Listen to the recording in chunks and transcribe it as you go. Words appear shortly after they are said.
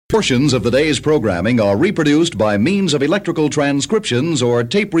Portions of the day's programming are reproduced by means of electrical transcriptions or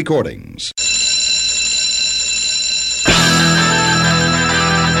tape recordings.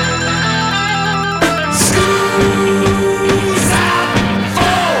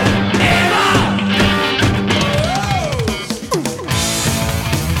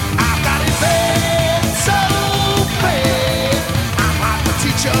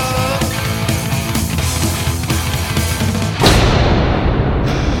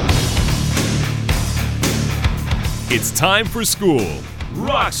 It's time for school,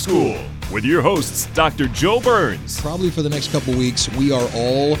 Rock School, with your hosts, Dr. Joe Burns. Probably for the next couple weeks, we are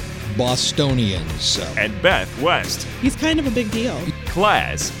all Bostonians. And Beth West. He's kind of a big deal.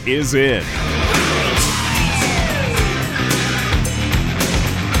 Class is in.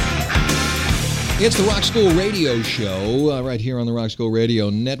 It's the Rock School Radio Show right here on the Rock School Radio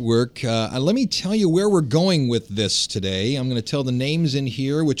Network. Let me tell you where we're going with this today. I'm going to tell the names in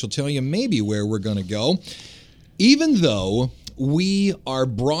here, which will tell you maybe where we're going to go. Even though we are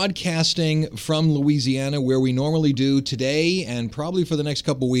broadcasting from Louisiana, where we normally do today and probably for the next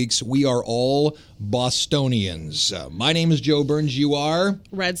couple weeks, we are all Bostonians. My name is Joe Burns. You are?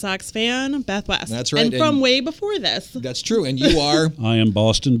 Red Sox fan, Beth West. That's right. And from way before this. That's true. And you are? I am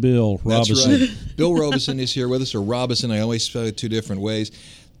Boston Bill Robison. That's right. Bill Robison is here with us, or Robison. I always spell it two different ways.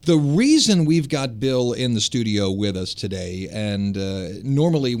 The reason we've got Bill in the studio with us today, and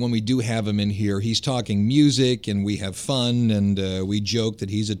normally when we do have him in here, he's talking music and we have fun, and we joke that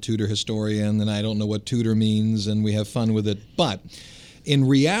he's a Tudor historian and I don't know what Tudor means, and we have fun with it. But in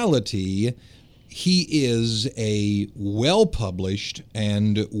reality, he is a well-published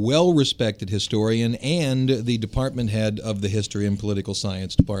and well-respected historian and the department head of the History and Political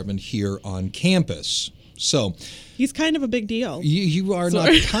Science Department here on campus. So he's kind of a big deal. You are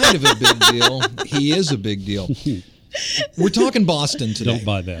not kind of a big deal. He is a big deal. We're talking Boston today. Don't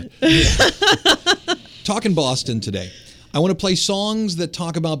buy that. Talking Boston today. I want to play songs that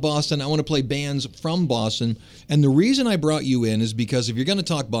talk about Boston. I want to play bands from Boston. And the reason I brought you in is because if you're going to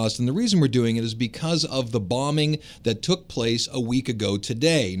talk Boston, the reason we're doing it is because of the bombing that took place a week ago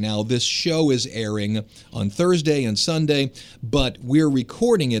today. Now, this show is airing on Thursday and Sunday, but we're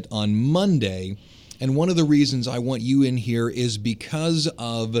recording it on Monday. And one of the reasons I want you in here is because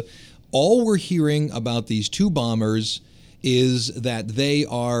of all we're hearing about these two bombers is that they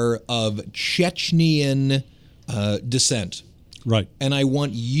are of Chechnyan descent. Right. And I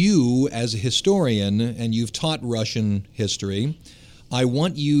want you, as a historian, and you've taught Russian history, I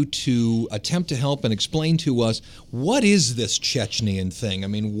want you to attempt to help and explain to us, what is this Chechnyan thing? I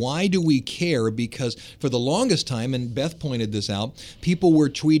mean, why do we care? Because for the longest time, and Beth pointed this out, people were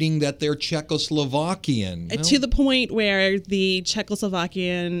tweeting that they're Czechoslovakian. To the point where the the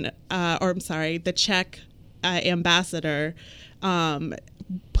Czech ambassador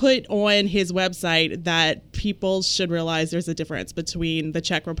put on his website that people should realize there's a difference between the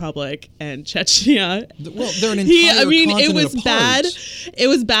Czech Republic and Chechnya. Well, they're an entire continent it was apart. bad. It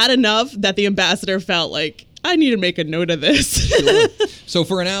was bad enough that the ambassador felt like, I need to make a note of this. Sure. So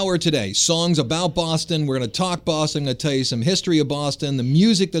for an hour today, songs about Boston. We're going to talk Boston. I'm going to tell you some history of Boston, the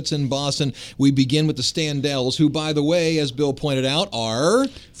music that's in Boston. We begin with the Standells, who, by the way, as Bill pointed out, are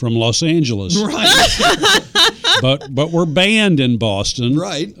from Los Angeles. Right. but we're banned in Boston.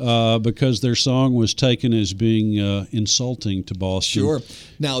 Right. Because their song was taken as being insulting to Boston. Sure.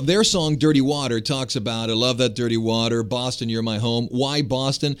 Now, their song, Dirty Water, talks about, I love that dirty water, Boston, you're my home. Why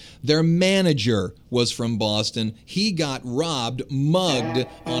Boston? Their manager was from Boston. He got robbed, mugged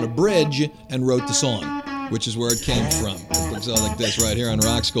on a bridge, and wrote the song, which is where it came from. It looks like this right here on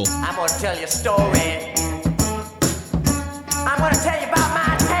Rock School. I'm going to tell you a story. I'm going to tell you about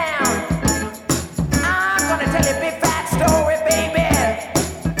my town. I'm going to tell you a big fat story, baby.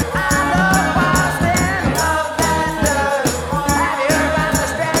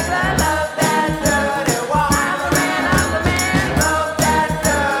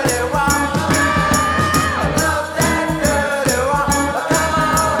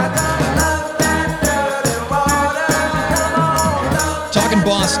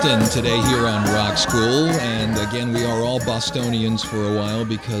 Boston today here on Rock School, and again, we are all Bostonians for a while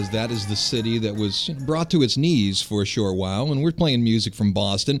because that is the city that was brought to its knees for a short while, and we're playing music from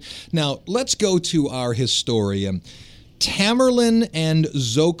Boston. Now, let's go to our historian. Tamerlan and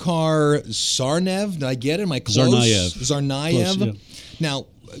Dzhokhar Tsarnaev, did I get it? Am I close? Tsarnaev. Close, yeah. Now,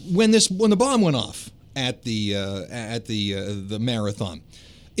 when the bomb went off at the marathon,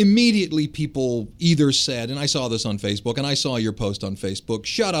 immediately people either said, and I saw this on Facebook, and I saw your post on Facebook,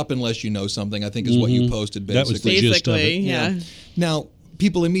 shut up unless you know something, I think is what you posted basically. That was the gist of it. Yeah. Now,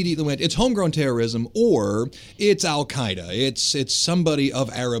 people immediately went, it's homegrown terrorism or it's Al-Qaeda. It's somebody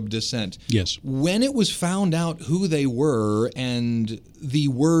of Arab descent. Yes. When it was found out who they were and the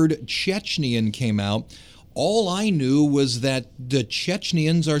word Chechenian came out, all I knew was that the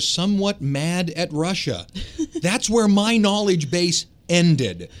Chechenians are somewhat mad at Russia. That's where my knowledge base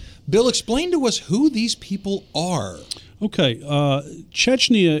ended. Bill, explain to us who these people are. Okay,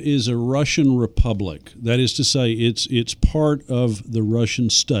 Chechnya is a Russian republic. That is to say, it's part of the Russian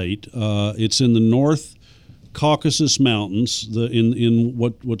state. It's in the North Caucasus Mountains, in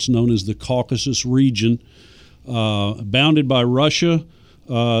what's known as the Caucasus region, bounded by Russia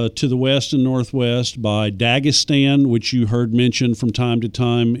to the west and northwest, by Dagestan, which you heard mentioned from time to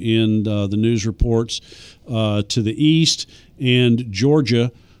time in the news reports, to the east, and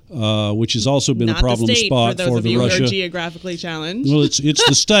Georgia, which has also been Not a problem the state, spot for those for of the you Russia. who are geographically challenged. Well, it's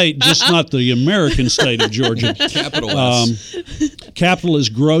the state, just not the American state of Georgia. Capital S. Capital is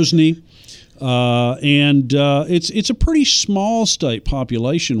Grozny, and it's a pretty small state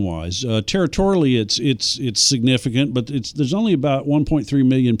population-wise. Territorially, it's significant, but there's only about 1.3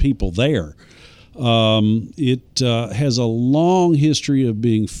 million people there. It has a long history of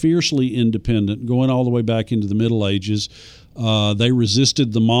being fiercely independent, going all the way back into the Middle Ages. They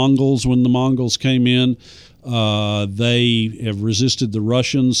resisted the Mongols when the Mongols came in. They have resisted the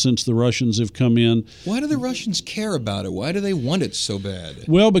Russians since the Russians have come in. Why do the Russians care about it? Why do they want it so bad?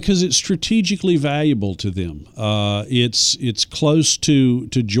 Well, because it's strategically valuable to them. It's close to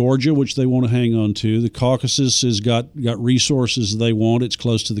Georgia, which they want to hang on to. The Caucasus has got resources they want. It's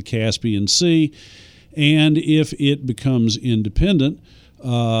close to the Caspian Sea. And if it becomes independent,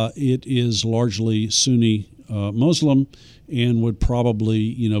 it is largely Sunni Muslim and would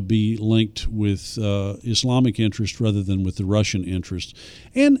probably, be linked with Islamic interest rather than with the Russian interest.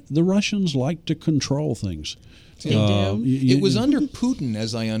 And the Russians like to control things. They do. It was under Putin,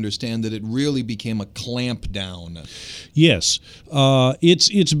 as I understand, that it really became a clamp down. Yes,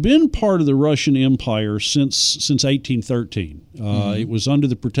 it's been part of the Russian Empire since 1813. It was under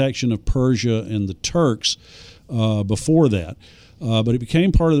the protection of Persia and the Turks before that. But it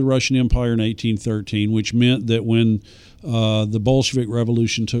became part of the Russian Empire in 1813, which meant that when the Bolshevik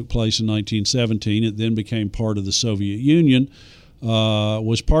Revolution took place in 1917, it then became part of the Soviet Union.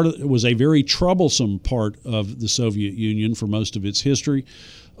 Was a very troublesome part of the Soviet Union for most of its history,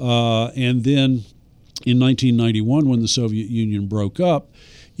 and then in 1991, when the Soviet Union broke up,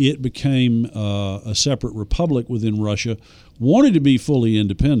 it became a separate republic within Russia. Wanted to be fully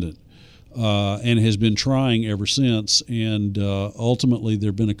independent. And has been trying ever since. And ultimately, there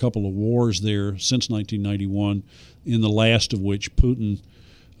have been a couple of wars there since 1991, in the last of which Putin,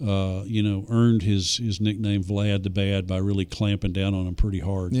 earned his nickname Vlad the Bad by really clamping down on him pretty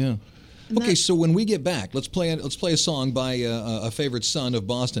hard. Yeah. Okay, so when we get back, let's play a song by a favorite son of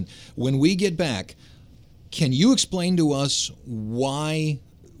Boston. When we get back, can you explain to us why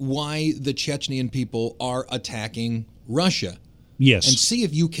the Chechenian people are attacking Russia? Yes. And see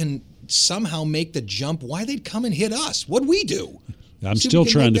if you can somehow make the jump why they'd come and hit us. What'd we do? I'm See if still we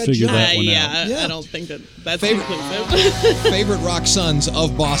can trying make to figure jump. that one Yeah, out. Yeah. I don't think that's Favorite- conclusive. Favorite rock sons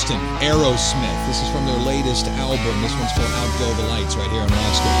of Boston, Aerosmith. This is from their latest album. This one's called Outgo the Lights right here on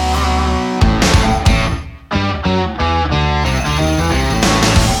Rock School.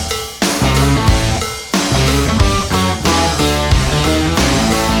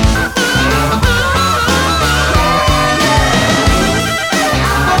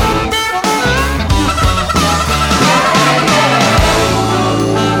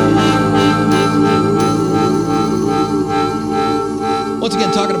 Once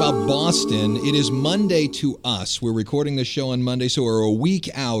again, talking about Boston, it is Monday to us. We're recording this show on Monday, so we're a week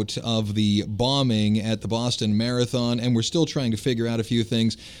out of the bombing at the Boston Marathon, and we're still trying to figure out a few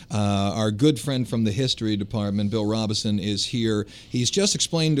things. Our good friend from the history department, Bill Robison, is here. He's just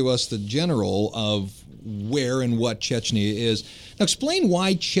explained to us the general of where and what Chechnya is. Now, explain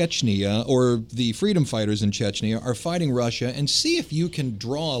why Chechnya, or the freedom fighters in Chechnya, are fighting Russia, and see if you can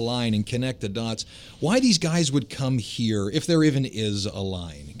draw a line and connect the dots. Why these guys would come here, if there even is a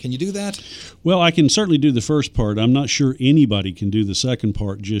line. Can you do that? Well, I can certainly do the first part. I'm not sure anybody can do the second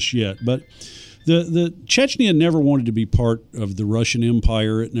part just yet. But the Chechnya never wanted to be part of the Russian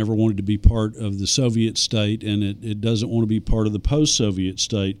Empire. It never wanted to be part of the Soviet state, and it doesn't want to be part of the post-Soviet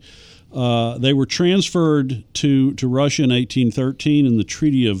state. They were transferred to Russia in 1813 in the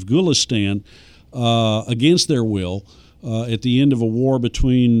Treaty of Gulistan against their will at the end of a war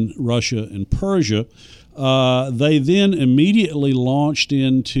between Russia and Persia. They then immediately launched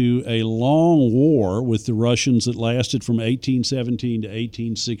into a long war with the Russians that lasted from 1817 to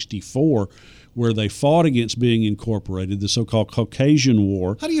 1864, where they fought against being incorporated, the so-called Caucasian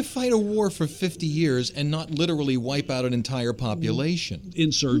War. How do you fight a war for 50 years and not literally wipe out an entire population?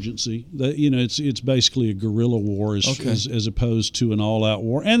 Insurgency. It's basically a guerrilla war Okay. as opposed to an all-out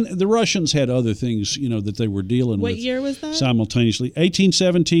war. And the Russians had other things, that they were dealing with. What year was that? Simultaneously,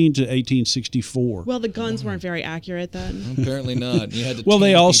 1817 to 1864. Well, the guns weren't very accurate then. Apparently not. You had to Well,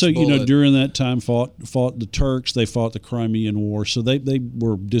 they tame also, each bullet. during that time fought the Turks. They fought the Crimean War, so they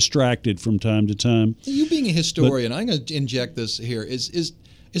were distracted from time to time. You being a historian, I'm going to inject this here. Is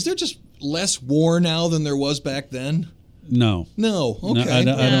there just less war now than there was back then? No. No. No, Okay. I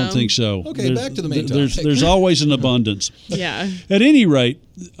No. don't think so. Okay, back to the main there's, topic. There's always an abundance. Yeah. At any rate,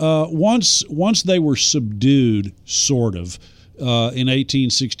 once they were subdued, sort of, in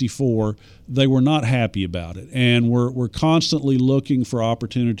 1864, they were not happy about it, and were constantly looking for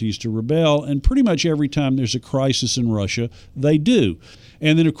opportunities to rebel. And pretty much every time there's a crisis in Russia, they do.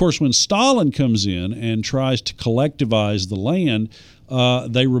 And then, of course, when Stalin comes in and tries to collectivize the land,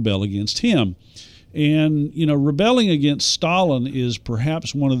 they rebel against him. And, rebelling against Stalin is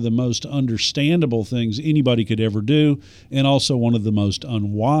perhaps one of the most understandable things anybody could ever do, and also one of the most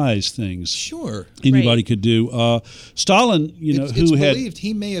unwise things Sure. anybody Right. could do. Stalin, It's who had... believed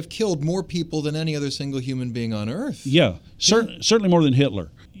he may have killed more people than any other single human being on Earth. Yeah, certainly more than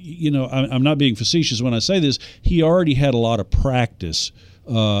Hitler. I'm not being facetious when I say this. He already had a lot of practice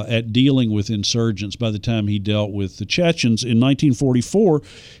at dealing with insurgents by the time he dealt with the Chechens. In 1944,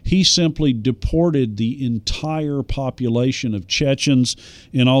 he simply deported the entire population of Chechens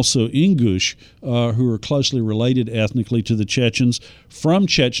and also Ingush, who are closely related ethnically to the Chechens, from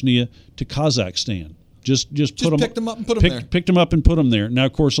Chechnya to Kazakhstan. Just picked them up and put them there. Picked them up and put them there. Now,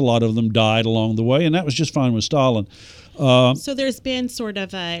 of course, a lot of them died along the way, and that was just fine with Stalin. So there's been sort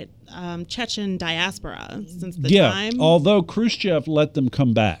of a Chechen diaspora since the time. Although Khrushchev let them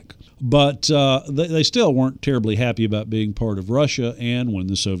come back. But they still weren't terribly happy about being part of Russia, and when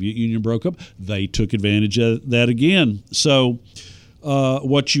the Soviet Union broke up, they took advantage of that again. So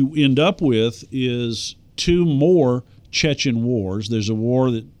what you end up with is two more Chechen wars. There's a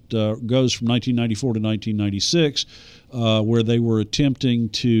war that goes from 1994 to 1996, where they were attempting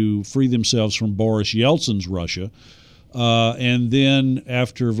to free themselves from Boris Yeltsin's Russia. And then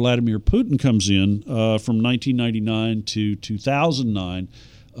after Vladimir Putin comes in, from 1999 to 2009,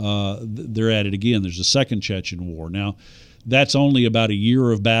 they're at it again. There's a second Chechen war. Now, that's only about a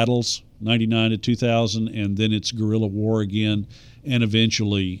year of battles, 99 to 2000, and then it's guerrilla war again. And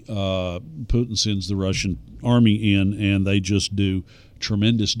eventually, Putin sends the Russian army in, and they just do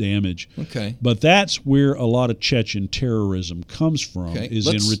tremendous damage. Okay. But that's where a lot of Chechen terrorism comes from, Okay. is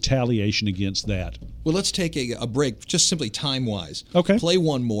in retaliation against that. Well, let's take a break, just simply time-wise. Okay. Play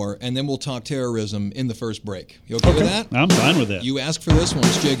one more, and then we'll talk terrorism in the first break. You okay with that? I'm fine with that. You asked for this one.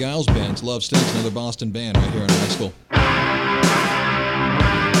 It's Jay Giles Band's Love Stinks, another Boston band right here in high school.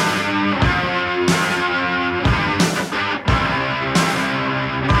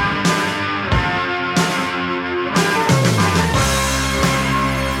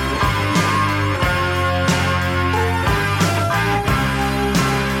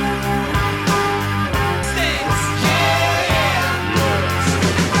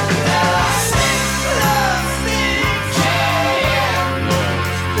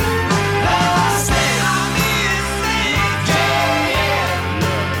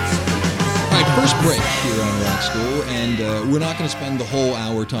 Break here on Rock School, and we're not going to spend the whole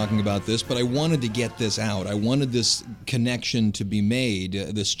hour talking about this, but I wanted to get this out. I wanted this connection to be made,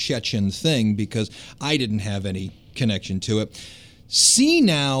 this Chechen thing, because I didn't have any connection to it. See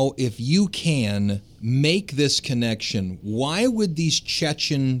now if you can make this connection. Why would these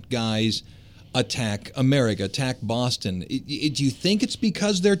Chechen guys attack America, attack Boston? Do you think it's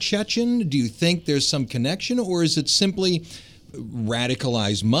because they're Chechen? Do you think there's some connection, or is it simply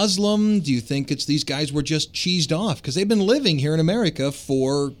radicalized Muslim? Do you think it's these guys were just cheesed off? Because they've been living here in America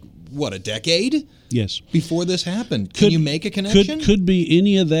for, what, a decade? Yes. Before this happened. Can you make a connection? Could be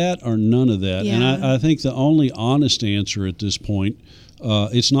any of that or none of that. Yeah. And I think the only honest answer at this point,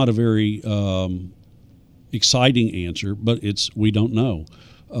 it's not a very exciting answer, but it's we don't know.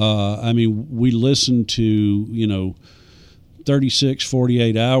 I mean, we listen to, 36,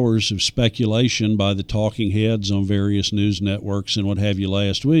 48 hours of speculation by the talking heads on various news networks and what have you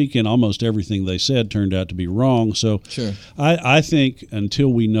last week, and almost everything they said turned out to be wrong. So Sure. I think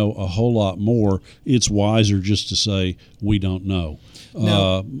until we know a whole lot more, it's wiser just to say we don't know.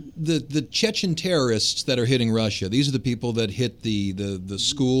 Now, the Chechen terrorists that are hitting Russia, these are the people that hit the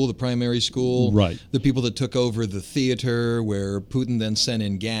school, the primary school. Right. The people that took over the theater where Putin then sent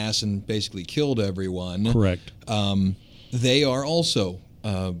in gas and basically killed everyone. Correct. They are also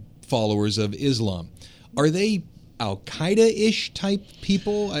followers of Islam. Are they Al-Qaeda-ish type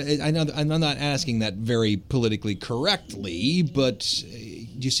people? I know I'm not asking that very politically correctly, but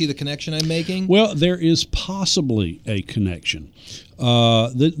do you see the connection I'm making? Well, there is possibly a connection.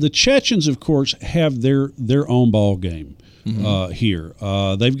 The Chechens, of course, have their own ball game here.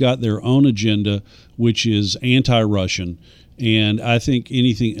 They've got their own agenda, which is anti-Russian, and I think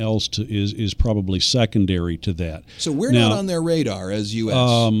anything else is probably secondary to that. So we're not on their radar as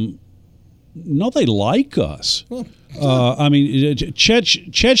U.S. No, they like us. I mean,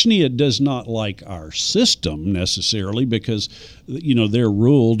 Chechnya does not like our system necessarily because, they're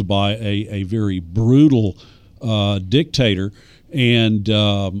ruled by a very brutal dictator and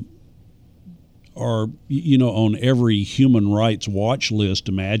are, on every human rights watch list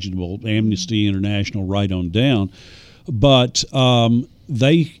imaginable, Amnesty International right on down. But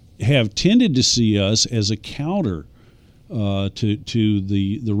they have tended to see us as a counter to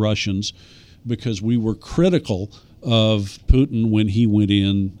the Russians, because we were critical of Putin when he went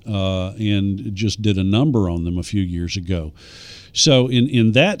in and just did a number on them a few years ago. So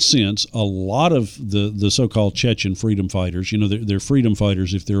in that sense, a lot of the so-called Chechen freedom fighters, they're freedom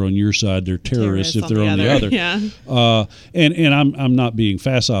fighters if they're on your side, they're terrorists if they're on the other. Yeah. And I'm not being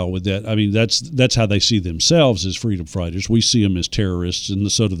facile with that. I mean, that's how they see themselves as freedom fighters. We see them as terrorists,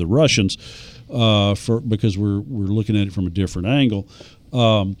 and so do the Russians, because we're looking at it from a different angle.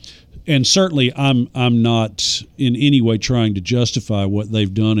 And certainly, I'm not in any way trying to justify what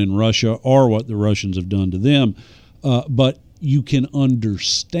they've done in Russia or what the Russians have done to them, but you can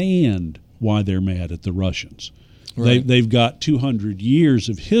understand why they're mad at the Russians. Right. They've got 200 years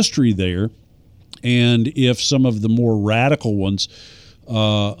of history there, and if some of the more radical ones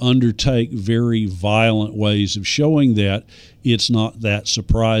undertake very violent ways of showing that, it's not that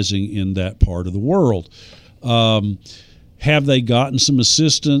surprising in that part of the world. Have they gotten some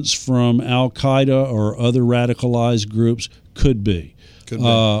assistance from Al-Qaeda or other radicalized groups? Could be.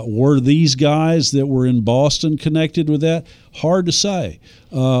 Were these guys that were in Boston connected with that? Hard to say.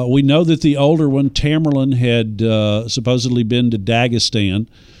 We know that the older one, Tamerlan, had supposedly been to Dagestan,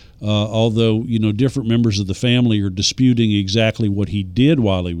 although different members of the family are disputing exactly what he did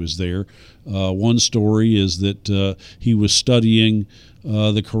while he was there. One story is that he was studying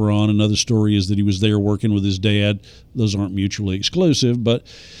the Quran. Another story is that he was there working with his dad. Those aren't mutually exclusive. But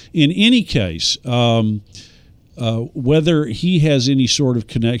in any case, whether he has any sort of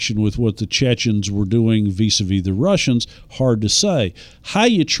connection with what the Chechens were doing vis-a-vis the Russians, hard to say. How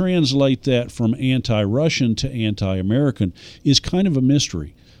you translate that from anti-Russian to anti-American is kind of a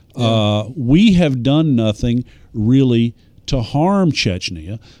mystery. Yeah. We have done nothing really to harm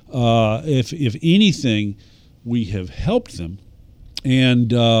Chechnya. If anything, we have helped them.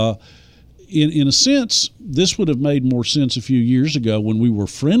 And in a sense, this would have made more sense a few years ago when we were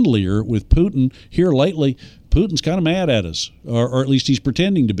friendlier with Putin. Here lately, Putin's kind of mad at us, or at least he's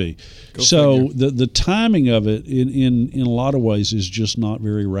pretending to be. So the timing of it, in a lot of ways, is just not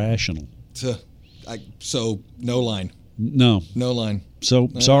very rational. So no line. No line. So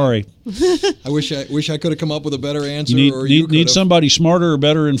sorry. I wish I could have come up with a better answer. You need somebody smarter or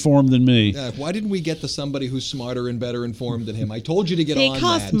better informed than me. Why didn't we get to somebody who's smarter and better informed than him? I told you to get on that. They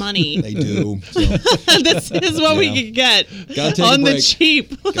cost money. They do. So. This is what we can get on the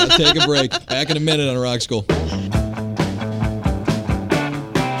cheap. Gotta take a break. Back in a minute on Rock School.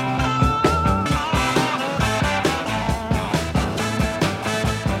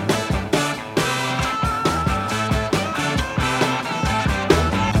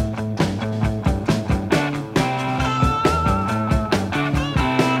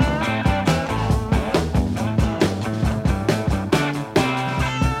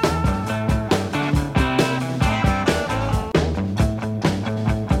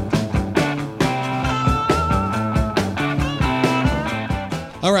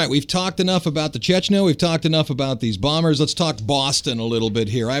 All right, we've talked enough about the Chechnya. We've talked enough about these bombers. Let's talk Boston a little bit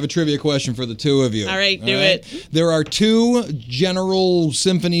here. I have a trivia question for the two of you. All right, do it. There are two general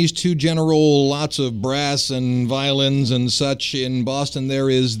symphonies, lots of brass and violins and such in Boston. There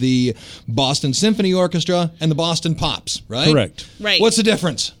is the Boston Symphony Orchestra and the Boston Pops, right? Correct. Right. What's the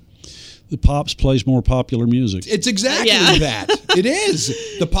difference? The Pops plays more popular music. It's exactly that. It is.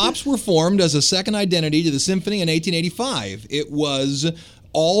 The Pops were formed as a second identity to the symphony in 1885. It was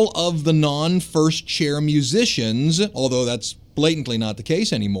all of the non-first chair musicians, although that's blatantly not the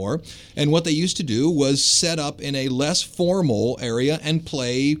case anymore. And what they used to do was set up in a less formal area and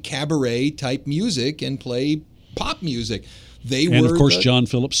play cabaret-type music and play pop music. They And were of course, the- John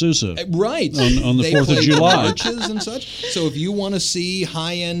Philip Sousa. Right. On the They 4th of played July. marches and such. So if you want to see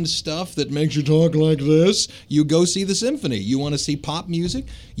high-end stuff that makes you talk like this, you go see the symphony. You want to see pop music,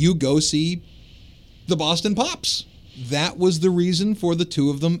 you go see the Boston Pops. That was the reason for the two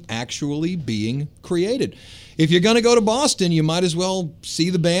of them actually being created. If you're going to go to Boston, you might as well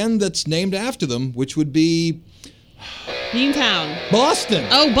see the band that's named after them, which would be Beantown. Boston.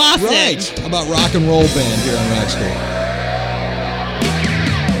 Oh, Boston. Right. How about rock and roll band here on Rock School?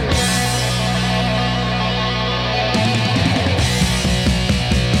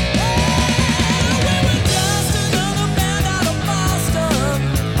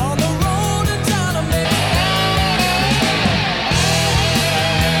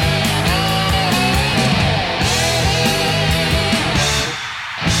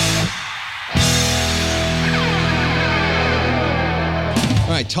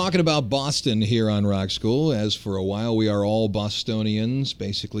 Talking about Boston here on Rock School, as for a while we are all Bostonians,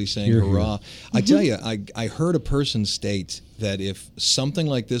 basically saying Hear, hurrah. I tell you, I heard a person state that if something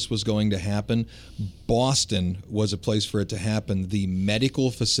like this was going to happen, Boston was a place for it to happen. The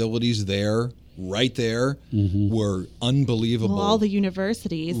medical facilities there, right there, were unbelievable. Well, all the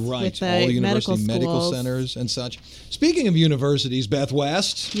universities Right, with the all the medical university medical schools. centers and such. Speaking of universities, Beth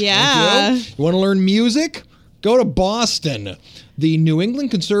West. Yeah. thank you. You want to learn music? Go to Boston. The New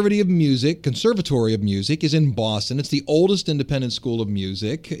England Conservatory of Music is in Boston. It's the oldest independent school of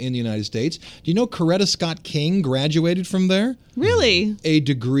music in the United States. Do you know Coretta Scott King graduated from there? Really? A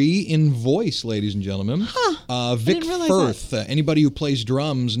degree in voice, ladies and gentlemen. Vic didn't realize Firth. Anybody who plays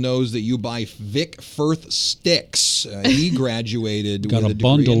drums knows that you buy Vic Firth sticks. He graduated Got with a degree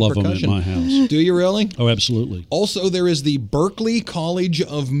bundle in of them at percussion. my house. Do you really? Oh, absolutely. Also, there is the Berklee College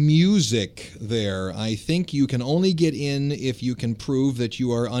of Music there. I think you can only get in if you can prove that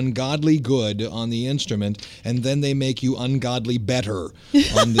you are ungodly good on the instrument, and then they make you ungodly better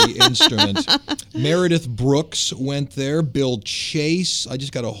on the instrument. Meredith Brooks went there. Bill Chase. I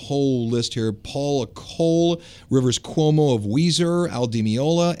just got a whole list here. Paula Cole, Rivers Cuomo of Weezer, Al Di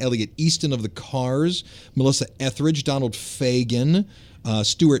Meola, Elliot Easton of the Cars, Melissa Etheridge, Donald Fagen,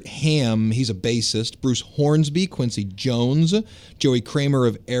 Stuart Hamm, he's a bassist, Bruce Hornsby, Quincy Jones, Joey Kramer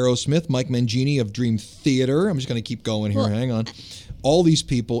of Aerosmith, Mike Mangini of Dream Theater. I'm just going to keep going here. Hang on. All these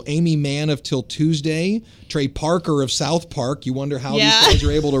people. Amy Mann of Till Tuesday, Trey Parker of South Park. You wonder how these guys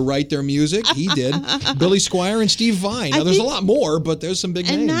are able to write their music. He did. Billy Squire and Steve Vai. Now, there's a lot more, but there's some big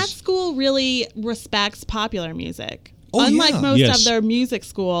And names. that school really respects popular music. Oh, Unlike yeah. most Yes. of their music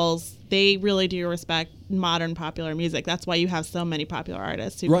schools, they really do respect modern popular music. That's why you have so many popular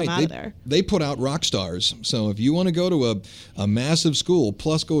artists who come out of there. They put out rock stars. So if you want to go to a massive school,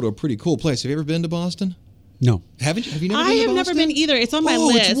 plus go to a pretty cool place. Have you ever been to Boston? No. Haven't you? Have you never I been to have never Boston? been either. It's on my Oh,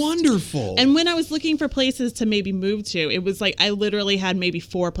 list. it's wonderful. And when I was looking for places to maybe move to, it was like I literally had maybe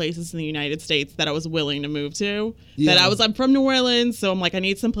 4 places in the United States that I was willing to move to. Yeah. I'm from New Orleans, so I'm like, I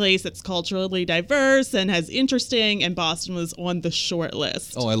need some place that's culturally diverse and has interesting, and Boston was on the short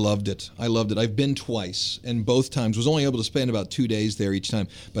list. Oh, I loved it. I loved it. I've been twice, and both times was only able to spend about 2 days there each time,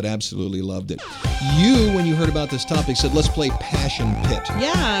 but absolutely loved it. You, when you heard about this topic, said, let's play Passion Pit.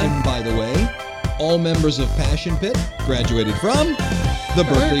 Yeah. And by the way, all members of Passion Pit graduated from the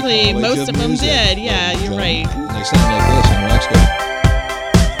Berklee Berkeley, College most of them Music. did. Yeah, you're right. And they sound like this in Rock School.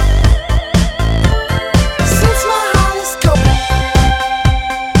 Since my heart is cold.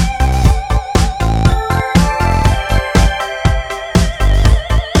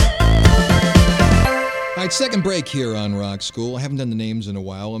 All right, second break here on Rock School. I haven't done the names in a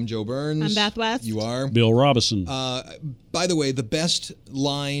while. I'm Joe Burns. I'm Beth West. You are? Bill Robinson. By the way, the best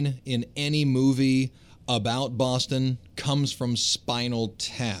line in any movie about Boston comes from Spinal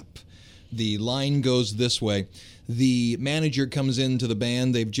Tap. The line goes this way. The manager comes into the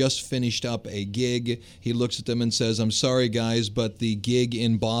band. They've just finished up a gig. He looks at them and says, I'm sorry, guys, but the gig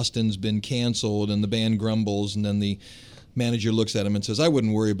in Boston's been canceled. And the band grumbles. And then the manager looks at him and says, I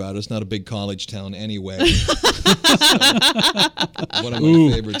wouldn't worry about it. It's not a big college town anyway. One of my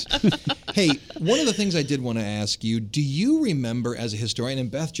favorites. Hey, one of the things I did want to ask you, do you remember as a historian, and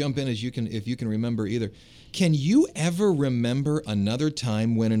Beth, jump in as you can, if you can remember either, can you ever remember another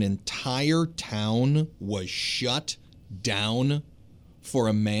time when an entire town was shut down for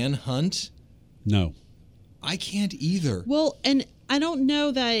a manhunt? No. I can't either. Well, and I don't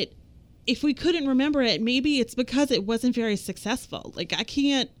know that if we couldn't remember it, maybe it's because it wasn't very successful. Like, I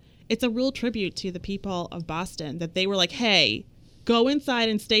can't, it's a real tribute to the people of Boston that they were like, hey, go inside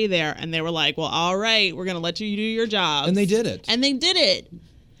and stay there. And they were like, well, all right, we're going to let you do your job. And they did it. And they did it.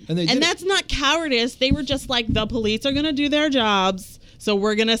 And And that's not cowardice. They were just like, the police are going to do their jobs. So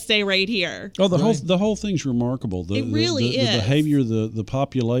we're going to stay right here. Oh, the whole thing's remarkable. It really the is. behavior, the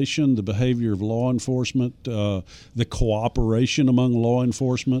population, the behavior of law enforcement, the cooperation among law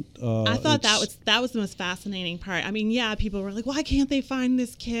enforcement. I thought that was the most fascinating part. I mean, yeah, people were like, why can't they find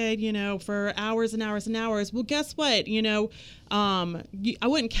this kid, for hours and hours and hours? Well, guess what? I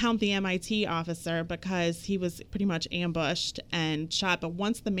wouldn't count the MIT officer because he was pretty much ambushed and shot. But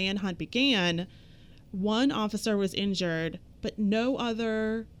once the manhunt began, one officer was injured, but no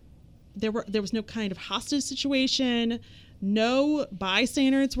other. There was no kind of hostage situation. No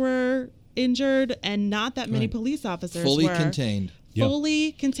bystanders were injured, and not that many police officers Fully were. contained. Yep.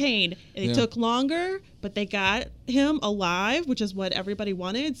 Fully contained. It Yeah. took longer, but they got him alive, which is what everybody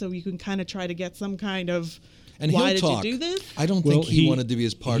wanted. So you can kind of try to get some kind of And why he'll did talk. you do this? I don't think he wanted to be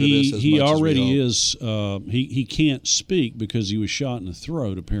as part of this as he much already as we hope. is. He can't speak because he was shot in the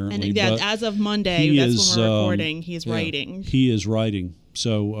throat. Apparently, And yeah, but as of Monday, he that's is, when we're recording. He's yeah. writing. He is writing.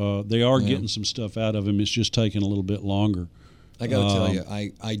 So they are getting some stuff out of him. It's just taking a little bit longer. I got to tell you,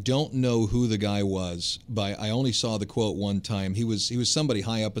 I don't know who the guy was, but I only saw the quote one time. He was somebody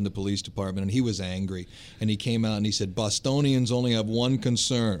high up in the police department, and he was angry. And he came out and he said, Bostonians only have one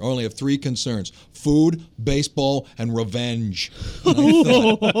concern, or only have three concerns: food, baseball, and revenge. And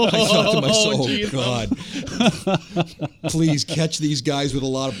I thought to myself, oh, God, please catch these guys with a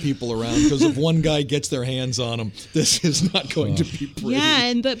lot of people around, because if one guy gets their hands on them, this is not going to be pretty.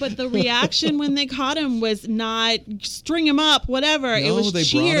 Yeah, but the reaction when they caught him was not string him up, whatever. It No, was they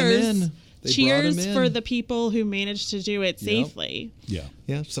cheers. brought him in. They brought Cheers him in. for the people who managed to do it safely. Yeah.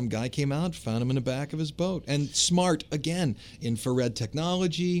 Yeah, some guy came out, found him in the back of his boat. And smart, again, infrared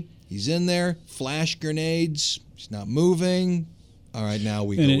technology. He's in there, flash grenades. He's not moving. All right, now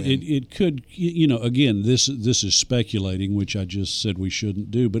we go And in. it could, again, this is speculating, which I just said we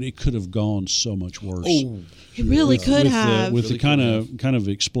shouldn't do, but it could have gone so much worse. Oh, It really could with have. with the Really kind of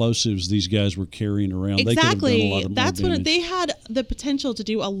explosives these guys were carrying around. They could have done a Exactly. lot of That's more when damage. they had the potential to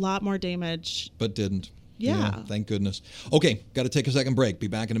do a lot more damage. but didn't. Yeah. Thank goodness. Okay, got to take a second break. Be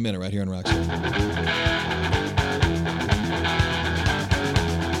back in a minute right here on Roxy.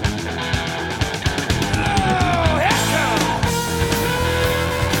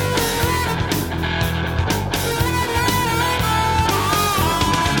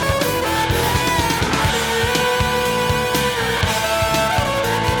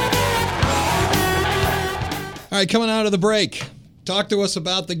 All right, coming out of the break, talk to us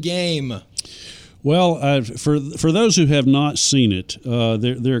about the game. Well, for those who have not seen it,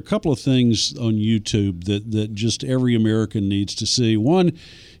 there are a couple of things on YouTube that just every American needs to see. One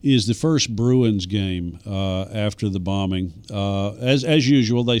is the first Bruins game after the bombing. As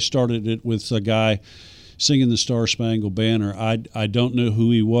usual, they started it with a guy singing the Star Spangled Banner. I don't know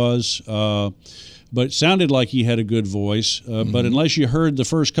who he was, but it sounded like he had a good voice. But unless you heard the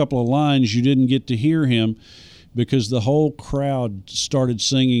first couple of lines, you didn't get to hear him, because the whole crowd started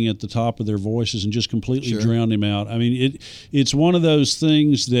singing at the top of their voices and just completely drowned him out. I mean, it's one of those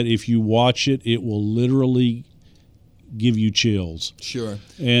things that if you watch it, it will literally give you chills. Sure.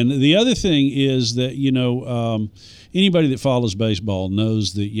 And the other thing is that, anybody that follows baseball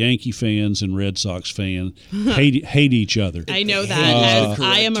knows that Yankee fans and Red Sox fans hate each other. I know that. As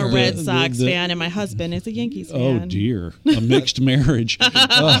I am a correct Red term. Sox fan, and my husband is a Yankees Oh, fan. dear. A mixed marriage.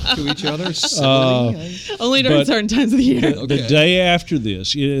 To each other, civilly. Only during But- certain times of the year. Okay. The day after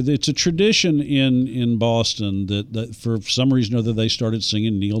this, it's a tradition in Boston that for some reason or other they started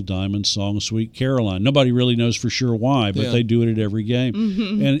singing Neil Diamond's song "Sweet Caroline." Nobody really knows for sure why, but Yeah. they do it at every game.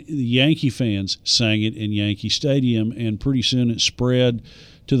 And the Yankee fans sang it in Yankee Stadium, and pretty soon it spread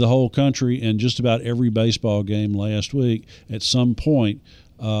to the whole country. And just about every baseball game last week, at some point,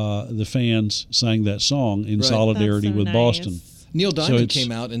 the fans sang that song in Right. solidarity That's so with nice. Boston. Neil Diamond it's-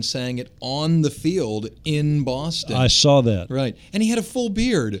 came out and sang it on the field in Boston. I saw that. Right. And he had a full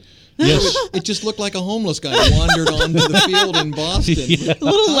beard. Yes. It just looked like a homeless guy wandered onto the field in Boston. A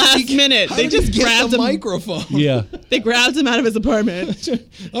little last minute. How They did he just get grabbed the him. microphone. Yeah. They grabbed him out of his apartment.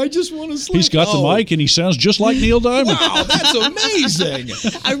 I just want to sleep. He's got the mic, and he sounds just like Neil Diamond. Wow, that's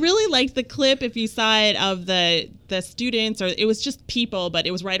amazing. I really liked the clip, if you saw it, of the students, or it was just people, but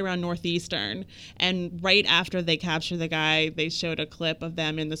it was right around Northeastern. And right after they captured the guy, they showed a clip of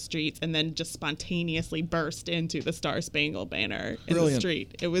them in the streets and then just spontaneously burst into the Star Spangled Banner in the Brilliant.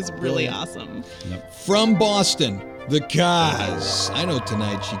 street. It was really awesome. From Boston, the Caz. I know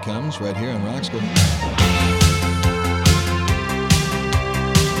tonight she comes right here on Rock School.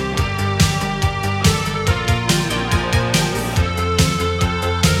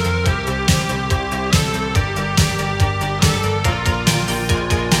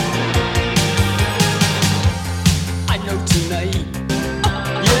 I know tonight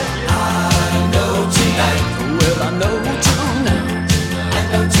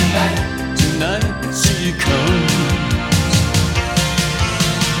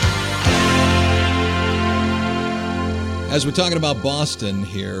As we're talking about Boston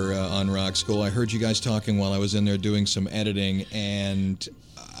here on Rock School, I heard you guys talking while I was in there doing some editing, and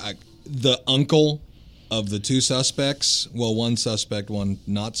the uncle of the two suspects, well, one suspect, one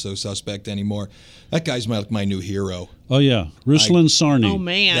not so suspect anymore, that guy's my new hero. Oh, yeah. Ruslan Sarni. Oh,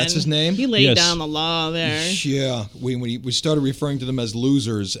 man. That's his name? He laid Yes. down the law there. Yeah, we started referring to them as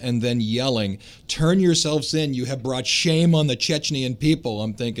losers and then yelling, "Turn yourselves in! You have brought shame on the Chechnyan people."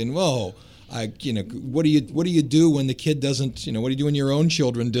 I'm thinking, whoa, what do you do when the kid doesn't? What do you do when your own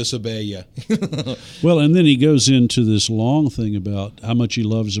children disobey you? Well, and then he goes into this long thing about how much he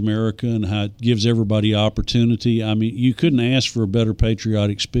loves America and how it gives everybody opportunity. I mean, you couldn't ask for a better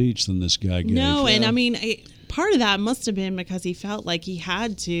patriotic speech than this guy gave. No, and I mean, part of that must have been because he felt like he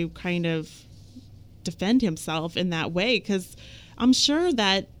had to kind of defend himself in that way, because I'm sure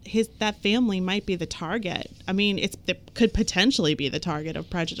that that family might be the target. I mean, it could potentially be the target of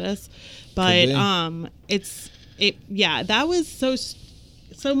prejudice, but that was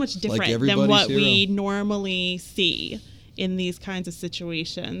so much different than everybody's what we hero. normally see in these kinds of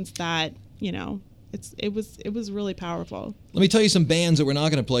situations. That it was really powerful. Let me tell you some bands that we're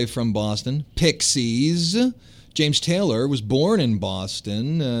not going to play from Boston. Pixies. James Taylor was born in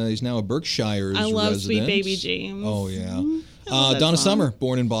Boston. He's now a Berkshire's I love resident. Sweet Baby James. Oh, yeah. I love that Donna song. Summer,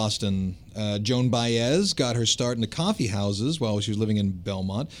 born in Boston. Joan Baez got her start in the coffee houses while she was living in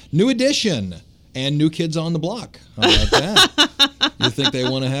Belmont. New Edition and New Kids on the Block. How about that? You think they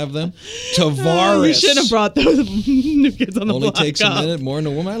want to have them? Tavares. We should have brought those New Kids on the Only Block takes a up. minute more than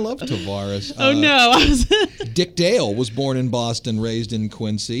a woman. I love Tavares. Oh, no. Dick Dale was born in Boston, raised in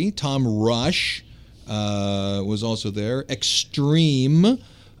Quincy. Tom Rush was also there. Extreme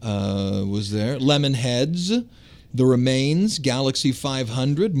was there. Lemonheads, The Remains, Galaxy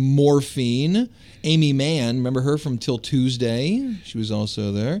 500, Morphine, Amy Mann, remember her from Till Tuesday? She was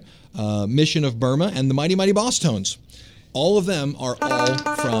also there. Mission of Burma, and the Mighty Mighty Boss Tones. All of them are all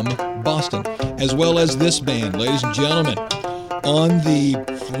from Boston, as well as this band, ladies and gentlemen. On the,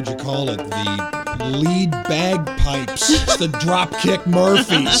 what would you call it, the lead bagpipes, it's the Dropkick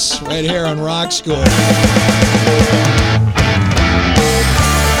Murphys, right here on Rock School.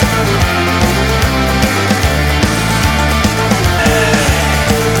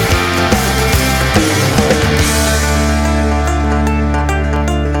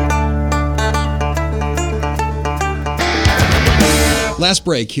 Last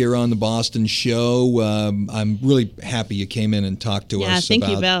break here on the Boston Show. I'm really happy you came in and talked to us thank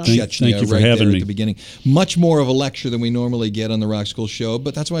you, about Bill. Chechnya Thank you for right having there me. at the beginning. Much more of a lecture than we normally get on the Rock School Show,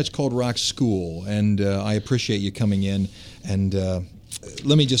 but that's why it's called Rock School. And I appreciate you coming in. And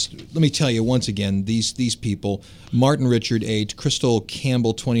let me tell you once again, these people: Martin Richard 8, Crystal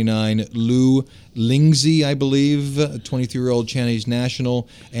Campbell 29, Lou Lingsey, I believe, a 23-year-old Chinese national,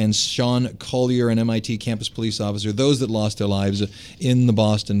 and Sean Collier, an MIT campus police officer, those that lost their lives in the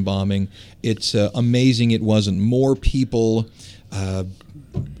Boston bombing. It's amazing it wasn't more people.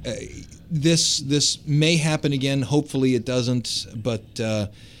 This may happen again. Hopefully it doesn't. But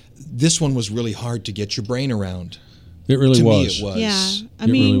this one was really hard to get your brain around. It really To was. me, it was. Yeah, I It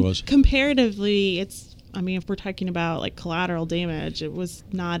mean, really was. comparatively, if we're talking about like collateral damage, it was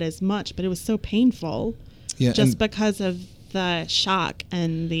not as much, but it was so painful, Yeah, just and- because of the shock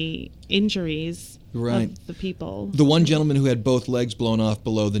and the injuries Right. of the people. The one gentleman who had both legs blown off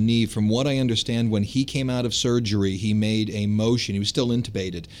below the knee, from what I understand, when he came out of surgery, he made a motion. He was still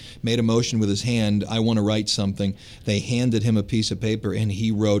intubated. Made a motion with his hand, "I want to write something." They handed him a piece of paper, and he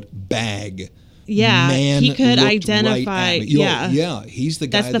wrote "bag." Yeah, Man he could looked identify. Right at me. Yeah, He's the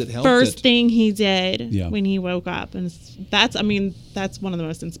guy that's the that helped first it. thing he did Yeah. when he woke up, and that's one of the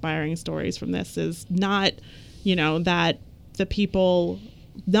most inspiring stories from this. Is not, that the people,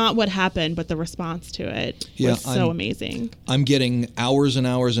 not what happened, but the response to it Yeah, was so amazing. I'm getting hours and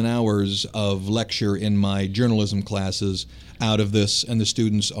hours and hours of lecture in my journalism classes out of this, and the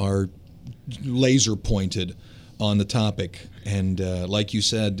students are laser pointed on the topic. And like you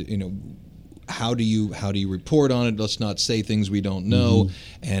said, how do you report on it? Let's not say things we don't know.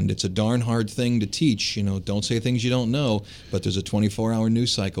 And it's a darn hard thing to teach. Don't say things you don't know. But there's a 24-hour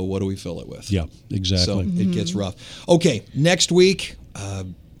news cycle. What do we fill it with? Yeah, exactly. So it gets rough. Okay, next week,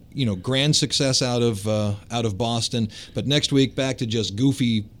 grand success out of Boston. But next week, back to just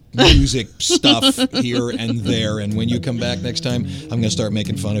goofy music stuff here and there. And when you come back next time, I'm going to start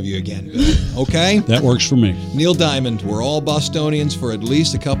making fun of you again. Okay? That works for me. Neil Diamond, we're all Bostonians for at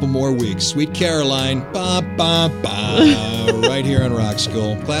least a couple more weeks. Sweet Caroline, ba ba ba, right here on Rock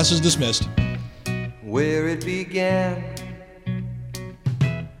School. Class is dismissed. Where it began,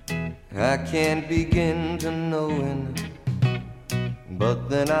 I can't begin to knowing, but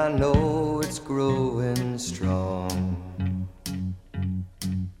then I know it's growing strong.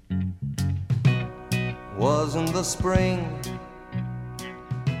 was in the spring,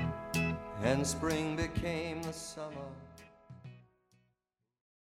 and spring became the summer.